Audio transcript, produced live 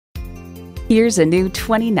Here's a new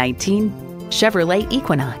 2019 Chevrolet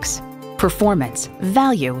Equinox. Performance,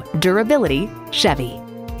 value, durability, Chevy.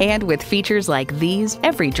 And with features like these,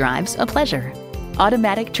 every drive's a pleasure.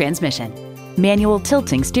 Automatic transmission, manual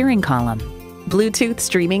tilting steering column, Bluetooth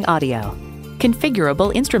streaming audio,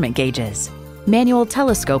 configurable instrument gauges, manual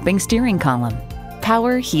telescoping steering column,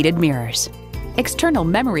 power heated mirrors, external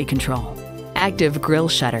memory control, active grille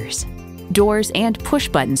shutters, doors and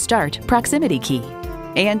push-button start proximity key,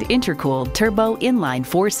 and intercooled turbo inline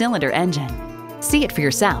 4-cylinder engine. See it for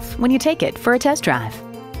yourself when you take it for a test drive.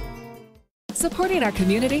 Supporting our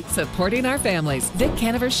community, supporting our families. Vic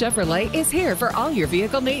Canaver Chevrolet is here for all your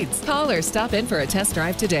vehicle needs. Call or stop in for a test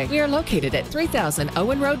drive today. We are located at 3000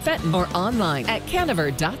 Owen Road, Fenton, or online at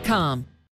canaver.com.